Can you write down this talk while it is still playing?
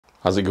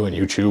How's it going,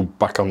 YouTube?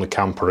 Back on the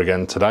camper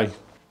again today.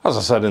 As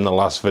I said in the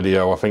last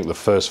video, I think the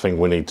first thing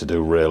we need to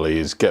do really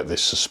is get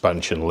this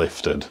suspension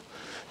lifted.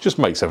 Just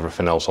makes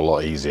everything else a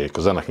lot easier,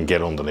 because then I can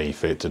get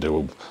underneath it to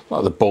do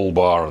like the bull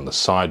bar and the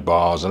side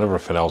bars and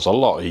everything else a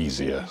lot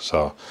easier.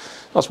 So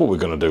that's what we're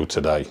going to do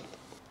today.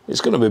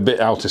 It's going to be a bit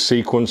out of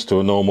sequence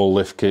to a normal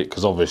lift kit,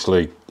 because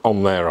obviously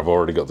on there I've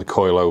already got the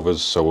coilovers,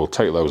 so we'll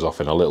take those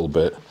off in a little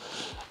bit.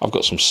 I've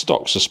got some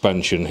stock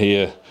suspension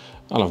here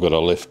and I've got a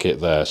lift kit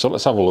there, so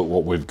let's have a look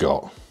what we've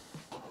got.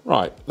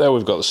 Right, there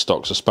we've got the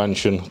stock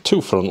suspension,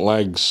 2 front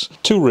legs,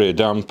 2 rear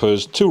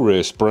dampers, 2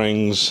 rear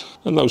springs,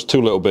 and those 2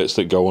 little bits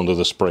that go under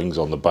the springs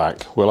on the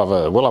back. We'll have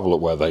a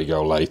look where they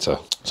go later.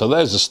 So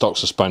there's the stock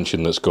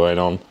suspension that's going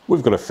on.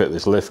 We've got to fit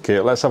this lift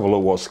kit. Let's have a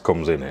look what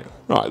comes in it.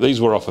 Right, these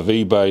were off of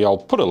eBay. I'll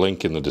put a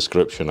link in the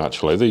description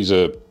actually. These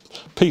are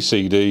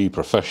PCD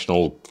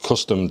Professional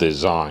Custom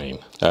Design.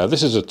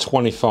 This is a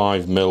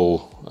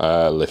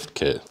 25mm lift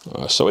kit.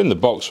 So in the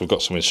box we've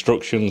got some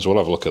instructions. We'll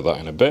have a look at that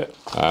in a bit.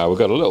 We've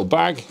got a little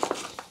bag.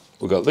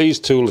 We've got these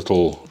 2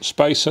 little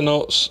spacer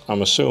nuts.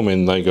 I'm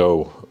assuming they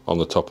go on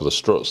the top of the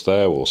struts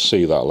there. We'll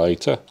see that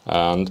later.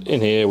 And in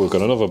here we've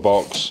got another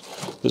box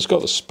that's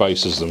got the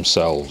spacers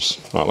themselves.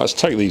 Right, let's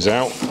take these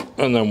out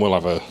and then we'll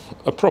have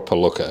a proper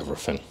look at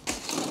everything.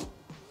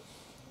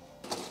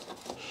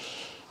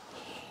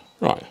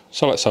 Right,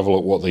 so let's have a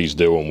look what these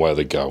do and where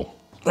they go.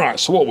 Right,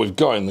 so what we've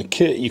got in the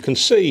kit, you can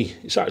see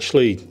it's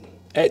actually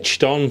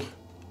etched on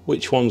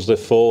which ones they're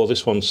for.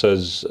 This one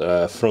says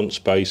front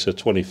spacer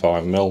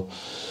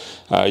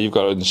 25mm. You've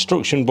got an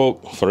instruction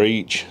book for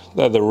each.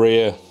 They're the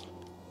rear,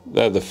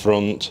 they're the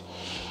front.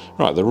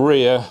 Right, the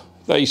rear,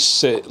 they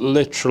sit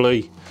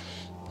literally,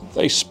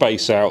 they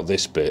space out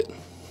this bit.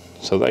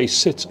 So they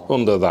sit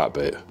under that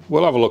bit.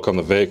 We'll have a look on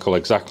the vehicle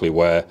exactly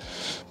where,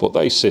 but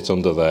they sit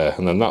under there,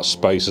 and then that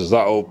spaces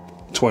that up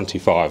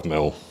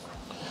 25mm.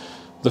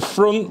 The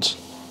front,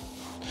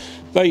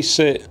 they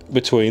sit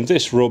between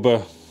this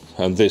rubber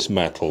and this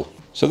metal.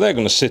 So they're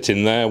going to sit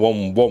in there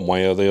one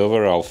way or the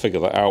other. I'll figure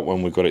that out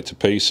when we've got it to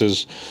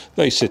pieces.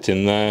 They sit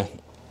in there.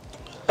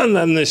 And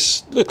then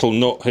this little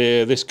nut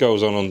here, this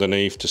goes on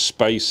underneath to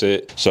space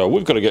it. So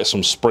we've got to get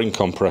some spring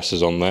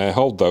compressors on there,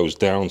 hold those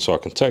down so I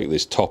can take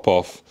this top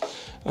off,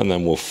 and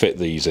then we'll fit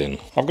these in.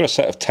 I've got a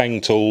set of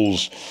Teng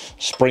tools,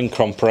 spring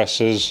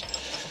compressors.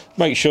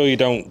 Make sure you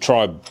don't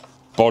try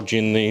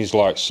bodging these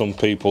like some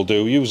people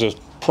do. Use a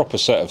proper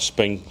set of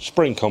spring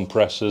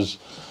compressors.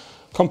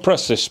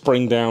 Compress this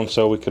spring down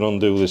so we can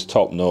undo this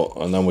top nut,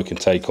 and then we can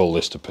take all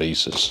this to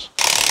pieces.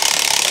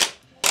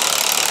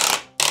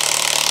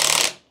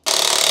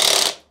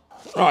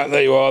 Right,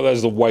 there you are.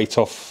 There's the weight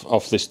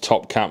off this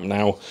top cap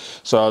now.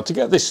 So to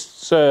get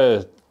this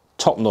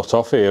top nut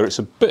off here, it's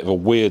a bit of a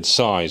weird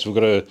size. We've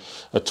got a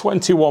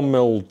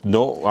 21mm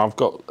nut. I've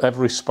got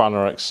every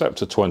spanner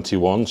except a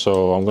 21,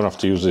 so I'm going to have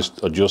to use this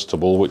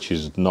adjustable, which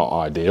is not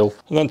ideal.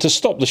 And then to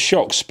stop the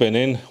shock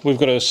spinning, we've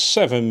got a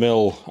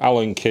 7mm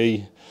Allen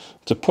key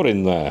to put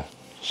in there.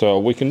 So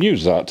we can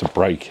use that to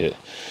break it.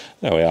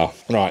 There we are.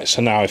 Right,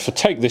 so now if I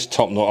take this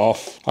top nut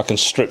off, I can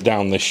strip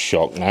down this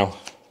shock now.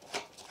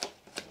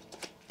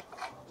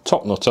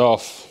 Top nut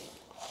off.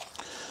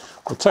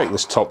 We'll take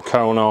this top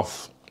cone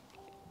off.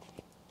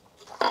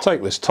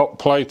 Take this top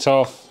plate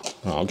off.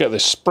 I'll get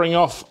this spring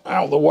off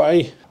out of the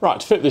way. Right,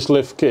 to fit this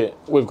lift kit,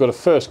 we've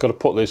first got to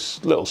put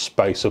this little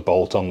spacer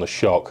bolt on the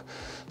shock.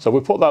 So we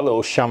put that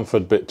little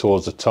chamfered bit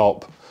towards the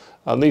top,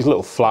 and these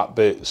little flat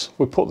bits,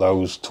 we put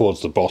those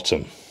towards the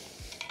bottom.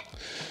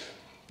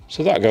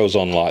 So that goes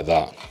on like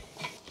that.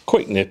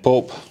 Quick nip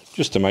up,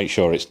 just to make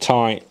sure it's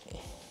tight.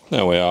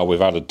 There we are,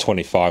 we've added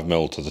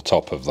 25mm to the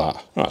top of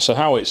that. Right, so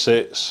how it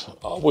sits,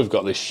 we've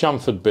got this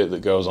chamfered bit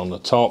that goes on the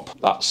top.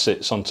 That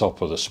sits on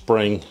top of the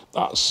spring.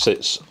 That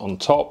sits on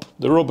top.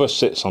 The rubber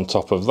sits on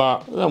top of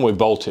that. And then we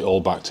bolt it all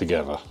back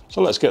together.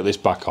 So let's get this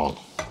back on.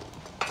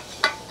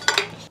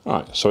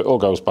 Right, so it all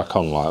goes back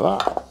on like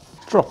that.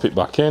 Drop it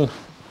back in.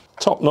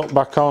 Top nut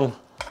back on.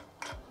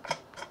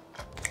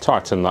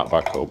 Tighten that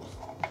back up.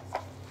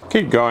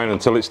 Keep going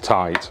until it's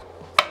tight.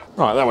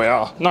 Right, there we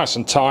are, nice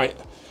and tight.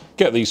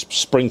 Get these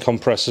spring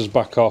compressors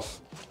back off,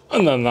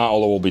 and then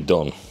that'll all be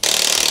done.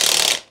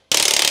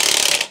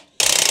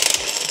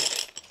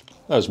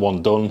 There's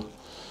one done.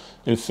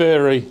 In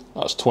theory,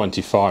 that's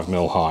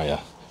 25mm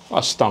higher. If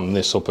I stand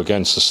this up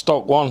against the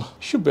stock one,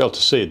 should be able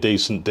to see a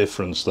decent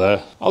difference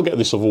there. I'll get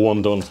this other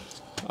one done,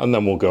 and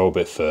then we'll go a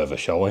bit further,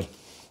 shall we?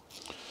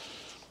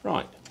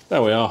 Right,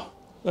 there we are.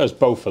 There's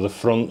both of the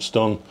fronts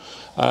done.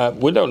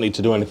 We don't need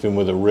to do anything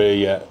with the rear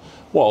yet.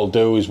 What I'll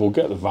do is we'll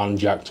get the van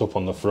jacked up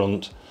on the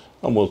front,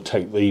 and we'll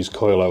take these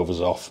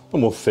coilovers off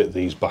and we'll fit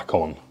these back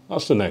on.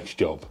 That's the next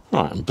job.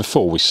 Right, and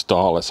before we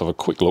start, let's have a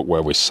quick look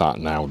where we're sat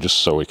now,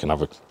 just so we can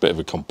have a bit of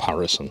a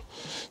comparison.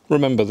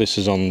 Remember, this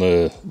is on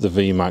the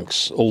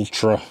VMAX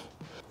Ultra.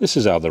 This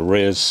is how the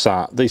rear's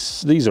sat.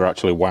 These are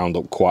actually wound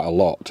up quite a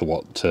lot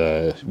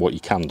to what you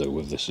can do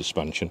with this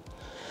suspension.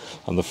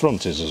 And the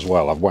front is as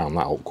well. I've wound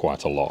that up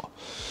quite a lot.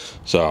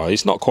 So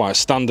it's not quite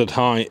standard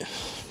height,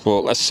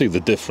 but let's see the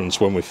difference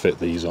when we fit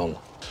these on.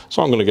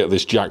 So I'm going to get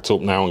this jacked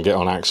up now and get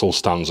on axle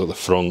stands at the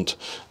front,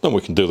 then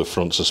we can do the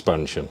front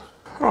suspension.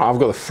 Right, I've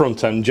got the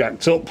front end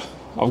jacked up.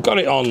 I've got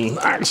it on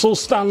axle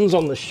stands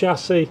on the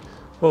chassis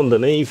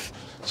underneath,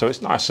 so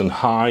it's nice and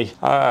high.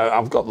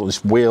 I've got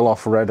this wheel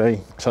off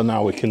ready, so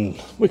now we can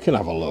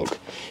have a look.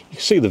 You can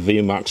see the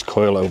VMAX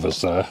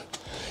coilovers there.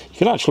 You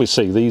can actually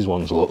see these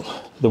ones, look,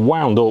 they're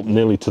wound up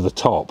nearly to the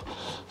top,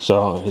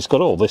 so it's got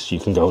all this you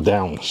can go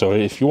down. So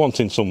if you're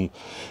wanting some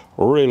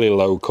really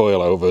low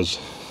coilovers,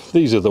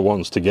 these are the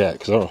ones to get,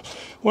 because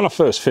when I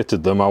first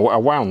fitted them, I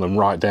wound them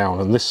right down,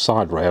 and this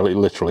side rail, it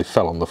literally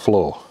fell on the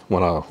floor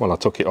when I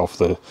took it off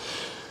the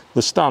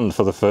stand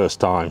for the first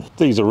time.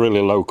 These are really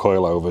low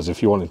coilovers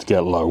if you wanted to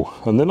get low,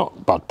 and they're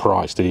not bad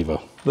priced either.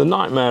 The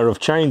nightmare of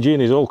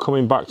changing is all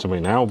coming back to me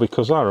now,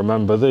 because I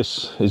remember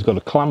this has got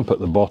a clamp at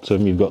the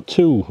bottom, you've got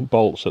 2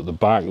 bolts at the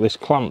back, this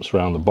clamps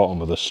around the bottom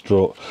of the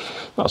strut.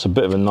 That's a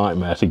bit of a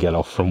nightmare to get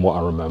off from what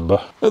I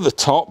remember. At the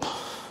top,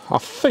 I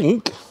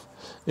think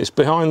it's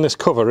behind this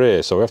cover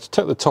here, so we have to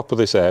take the top of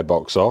this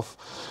airbox off,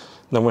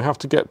 then we have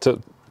to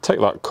take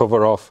that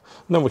cover off,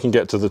 and then we can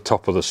get to the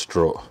top of the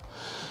strut.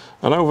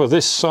 And over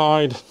this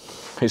side,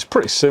 it's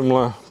pretty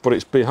similar, but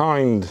it's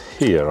behind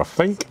here, I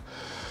think.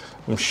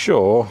 I'm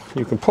sure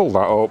you can pull that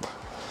up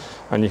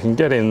and you can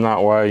get in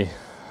that way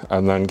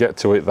and then get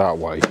to it that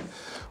way.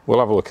 We'll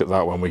have a look at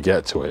that when we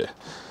get to it,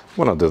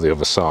 when I do the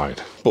other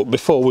side. But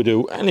before we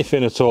do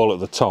anything at all at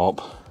the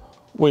top,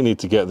 we need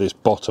to get this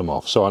bottom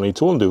off. So I need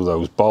to undo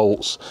those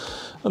bolts,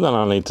 and then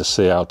I need to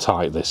see how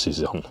tight this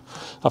is on.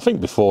 I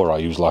think before I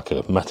used like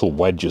a metal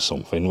wedge or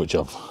something, which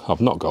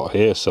I've not got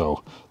here,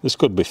 so this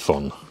could be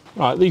fun.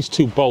 Right, these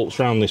 2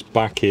 bolts around this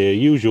back here,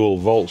 usual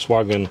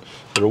Volkswagen,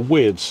 they're a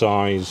weird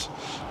size.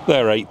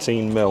 They're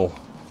 18mm.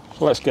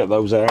 So let's get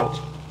those out.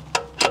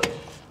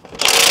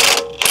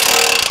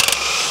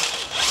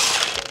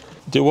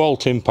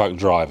 DeWalt impact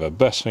driver,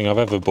 best thing I've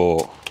ever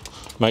bought.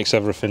 Makes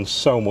everything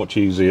so much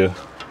easier.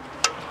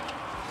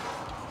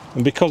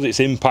 And because it's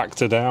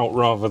impacted out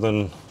rather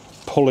than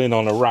pulling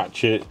on a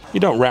ratchet, you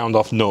don't round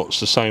off nuts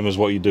the same as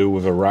what you do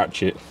with a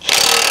ratchet.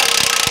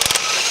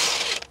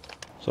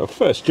 So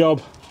first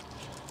job,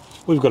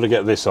 we've got to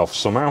get this off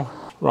somehow.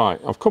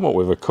 Right, I've come up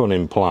with a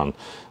cunning plan.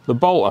 The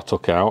bolt I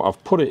took out,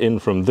 I've put it in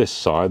from this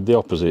side, the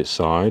opposite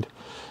side.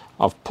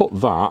 I've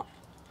put that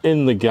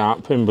in the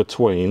gap in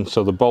between,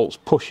 so the bolt's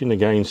pushing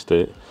against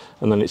it,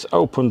 and then it's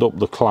opened up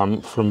the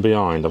clamp from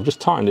behind. I've just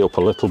tightened it up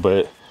a little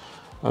bit,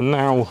 and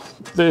now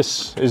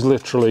this is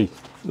literally,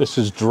 this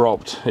has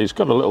dropped. It's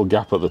got a little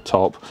gap at the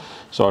top,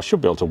 so I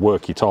should be able to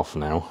work it off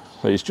now.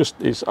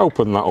 It's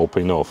opened that up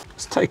enough.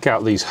 Let's take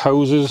out these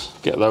hoses,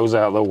 get those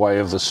out of the way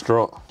of the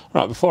strut.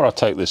 Right, before I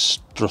take this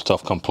strut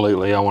off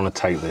completely, I want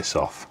to take this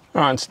off.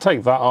 Right, and to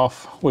take that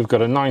off, we've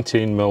got a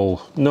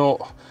 19mm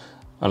nut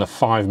and a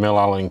 5mm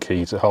Allen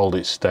key to hold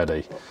it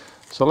steady.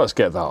 So let's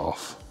get that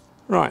off.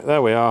 Right,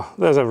 there we are.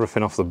 There's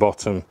everything off the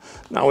bottom.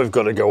 Now we've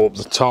got to go up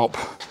the top.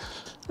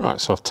 Right,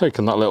 so I've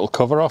taken that little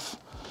cover off.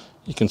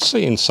 You can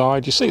see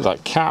inside, you see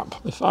that cap?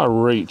 If I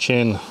reach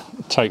in,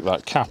 take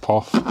that cap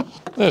off,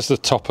 there's the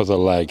top of the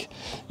leg.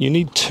 You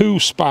need 2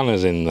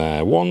 spanners in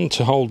there, one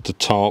to hold the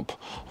top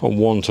and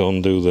one to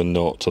undo the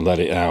nut to let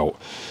it out.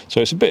 So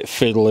it's a bit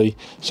fiddly,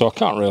 so I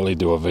can't really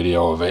do a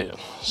video of it.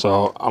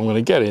 So I'm going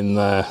to get in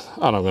there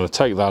and I'm going to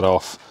take that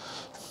off.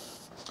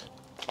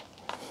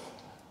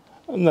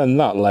 And then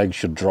that leg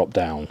should drop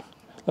down.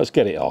 Let's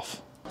get it off.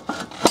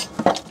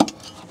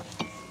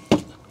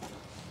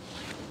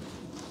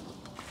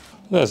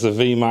 There's the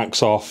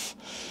VMAX off.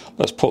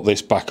 Let's put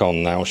this back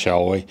on now,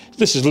 shall we?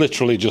 This is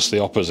literally just the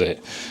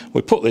opposite.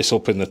 We put this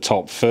up in the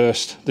top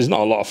first. There's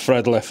not a lot of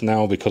thread left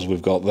now because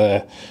we've got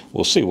there.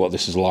 We'll see what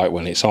this is like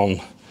when it's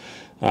on.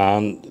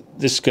 And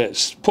this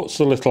puts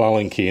the little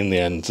Allen key in the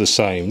end the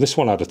same. This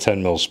one had a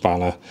 10mm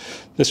spanner.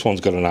 This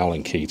one's got an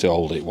Allen key to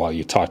hold it while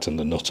you tighten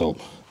the nut up.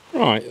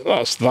 Right,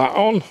 that's that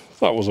on.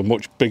 That was a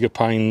much bigger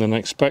pain than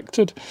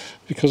expected,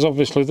 because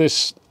obviously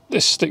this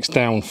sticks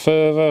down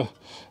further.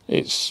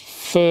 It's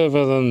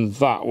further than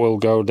that will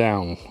go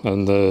down,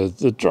 and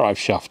the drive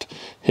shaft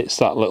hits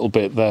that little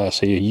bit there,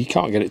 so you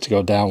can't get it to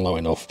go down low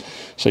enough.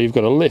 So you've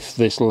got to lift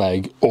this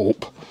leg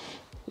up,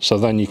 so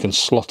then you can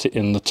slot it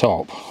in the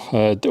top.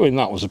 Doing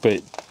that was a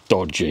bit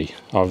dodgy.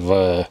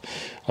 I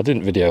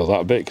didn't video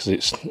that bit because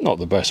it's not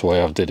the best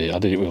way I did it. I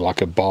did it with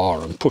like a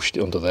bar and pushed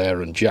it under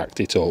there and jacked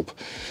it up.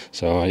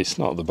 So it's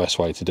not the best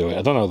way to do it.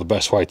 I don't know the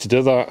best way to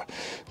do that,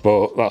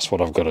 but that's what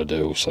I've got to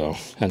do. So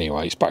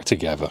anyway, it's back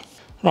together.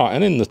 Right,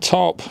 and in the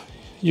top,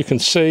 you can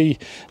see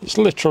it's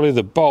literally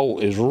the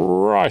bolt is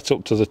right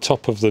up to the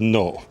top of the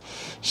nut.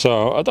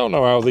 So I don't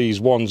know how these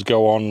ones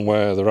go on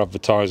where they're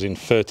advertising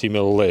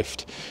 30mm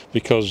lift,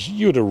 because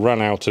you'd have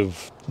run out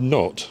of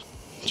nut,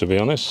 to be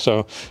honest.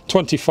 So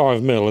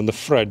 25mm and the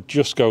thread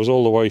just goes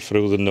all the way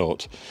through the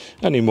nut.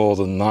 Any more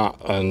than that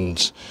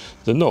and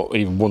the nut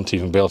wouldn't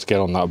even be able to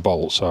get on that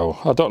bolt. So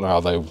I don't know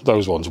how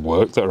those ones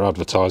work that are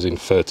advertising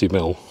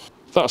 30mm.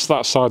 That's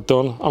that side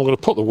done. I'm going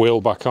to put the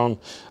wheel back on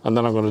and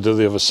then I'm going to do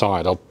the other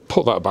side. I'll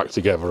put that back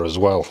together as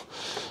well.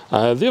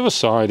 The other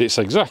side, it's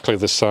exactly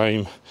the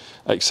same.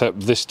 except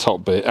this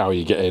top bit, how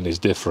you get in, is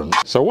different.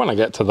 So when I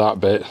get to that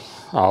bit,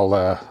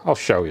 I'll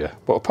show you.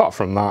 But apart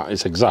from that,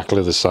 it's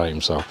exactly the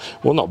same, so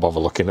we'll not bother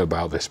looking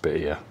about this bit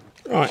here.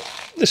 Right,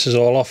 this is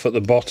all off at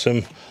the bottom.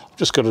 I've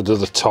just got to do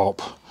the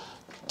top.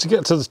 To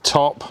get to the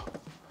top,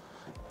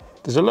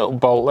 there's a little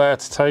bolt there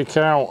to take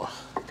out.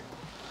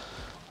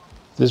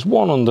 There's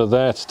one under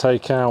there to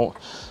take out.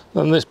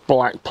 Then this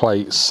black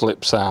plate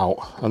slips out,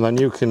 and then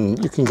you can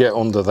get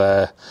under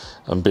there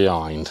and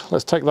behind.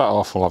 Let's take that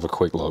off and we'll have a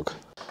quick look.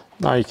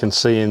 Now you can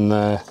see in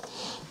there,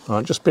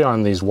 right, just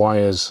behind these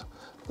wires,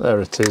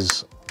 there it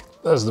is.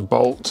 There's the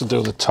bolt to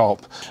do the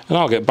top. And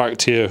I'll get back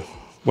to you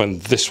when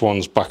this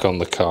one's back on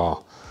the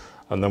car,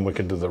 and then we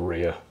can do the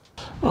rear.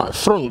 Right,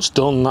 front's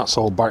done, that's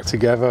all back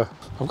together.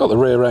 I've got the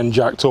rear end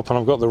jacked up and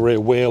I've got the rear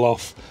wheel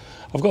off.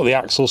 I've got the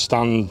axle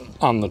stand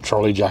and the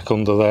trolley jack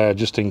under there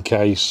just in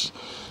case.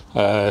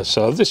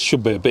 So this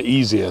should be a bit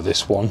easier,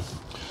 this one.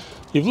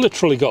 You've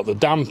literally got the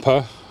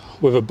damper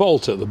with a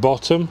bolt at the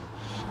bottom.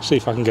 See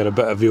if I can get a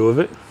better view of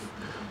it.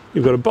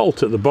 You've got a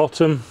bolt at the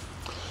bottom,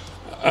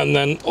 and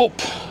then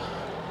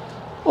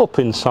up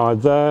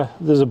inside there,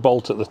 there's a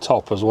bolt at the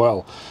top as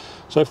well.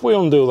 So if we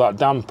undo that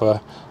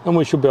damper, then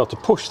we should be able to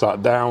push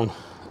that down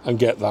and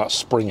get that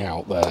spring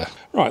out there.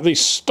 Right, these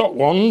stock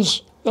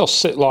ones, they'll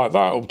sit like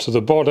that up to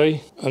the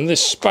body, and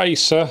this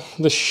spacer,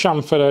 this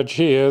chamfered edge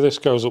here, this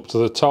goes up to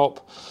the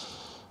top.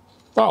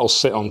 That'll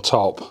sit on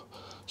top.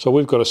 So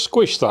we've got to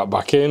squish that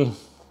back in,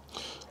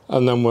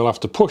 and then we'll have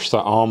to push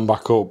that arm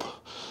back up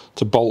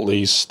to bolt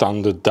these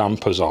standard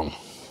dampers on.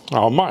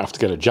 Now, I might have to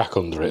get a jack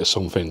under it or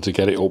something to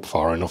get it up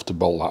far enough to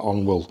bolt that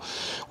on.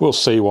 We'll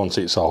see once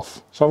it's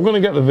off. So I'm going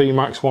to get the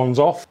VMAX ones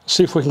off,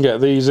 see if we can get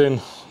these in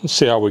and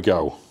see how we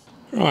go.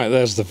 Right,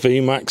 there's the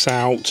VMAX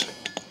out.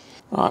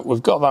 Right,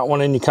 we've got that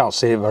one in. You can't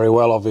see it very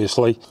well,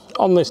 obviously.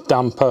 On this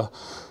damper,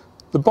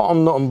 the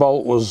bottom nut and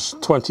bolt was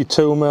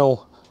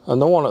 22mm,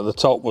 and the one at the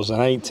top was an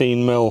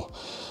 18mm.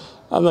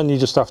 And then you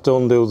just have to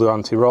undo the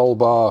anti-roll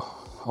bar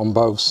on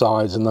both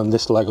sides, and then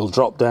this leg will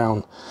drop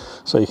down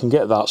so you can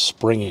get that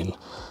spring in.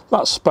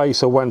 That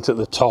spacer went at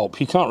the top.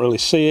 You can't really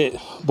see it,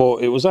 but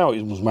it was how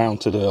it was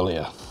mounted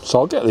earlier. So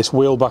I'll get this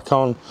wheel back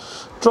on,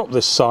 drop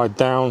this side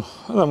down,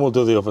 and then we'll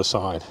do the other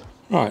side.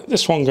 Right,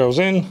 this one goes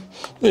in,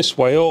 this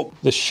way up,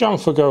 this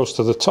chamfer goes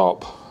to the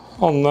top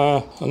on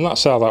there, and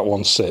that's how that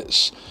one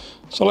sits.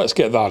 So let's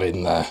get that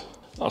in there.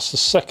 That's the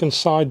second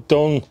side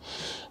done.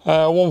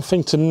 One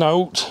thing to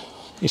note,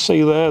 you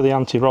see there the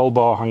anti-roll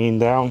bar hanging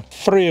down.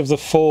 3 of the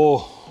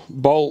 4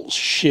 bolts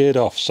sheared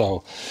off,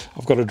 so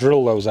I've got to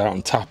drill those out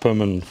and tap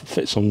them and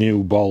fit some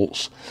new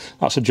bolts.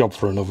 That's a job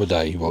for another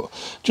day, but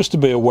just to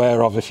be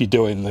aware of if you're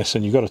doing this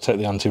and you've got to take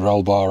the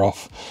anti-roll bar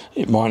off,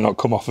 it might not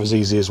come off as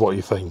easy as what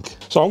you think.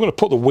 So I'm going to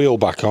put the wheel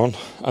back on,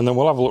 and then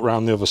we'll have a look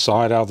around the other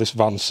side how this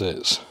van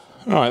sits.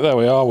 Right, there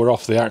we are, we're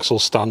off the axle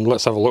stand.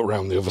 Let's have a look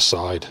around the other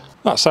side.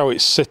 That's how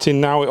it's sitting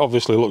now. It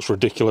obviously looks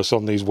ridiculous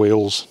on these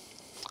wheels.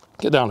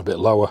 Get down a bit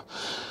lower.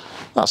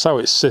 That's how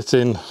it's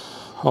sitting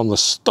on the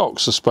stock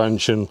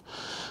suspension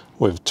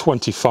with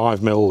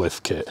 25mm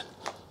lift kit.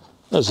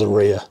 There's the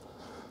rear.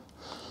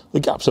 The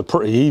gaps are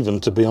pretty even,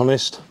 to be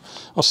honest.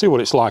 I'll see what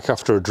it's like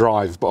after a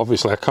drive, but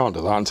obviously I can't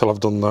do that until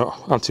I've done the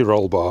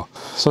anti-roll bar.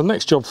 So the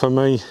next job for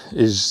me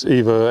is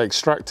either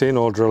extracting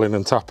or drilling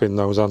and tapping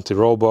those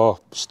anti-roll bar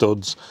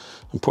studs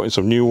and putting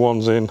some new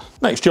ones in.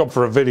 Next job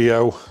for a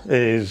video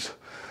is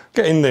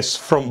getting this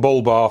front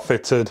bull bar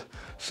fitted,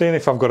 seeing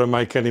if I've got to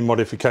make any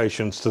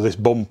modifications to this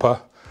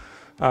bumper,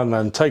 and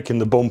then taking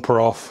the bumper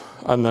off,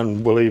 and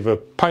then we'll either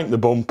paint the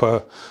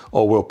bumper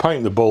or we'll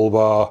paint the bull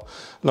bar,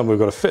 and then we've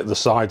got to fit the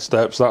side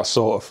steps, that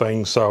sort of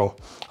thing. So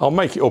I'll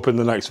make it up in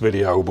the next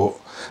video, but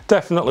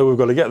definitely we've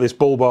got to get this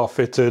bull bar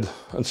fitted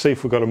and see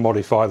if we've got to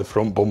modify the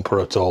front bumper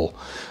at all,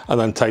 and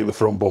then take the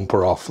front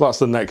bumper off. That's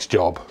the next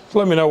job. So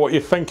let me know what you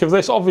think of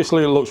this.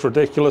 Obviously it looks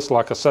ridiculous,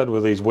 like I said,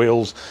 with these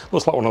wheels.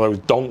 Looks like one of those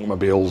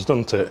donkmobiles,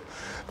 doesn't it?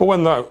 But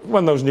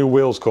when those new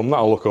wheels come,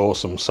 that'll look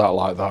awesome sat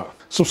like that.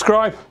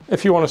 Subscribe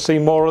if you want to see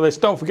more of this.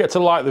 Don't forget to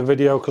like the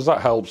video because that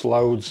helps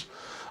loads.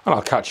 And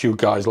I'll catch you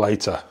guys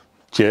later.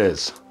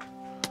 Cheers.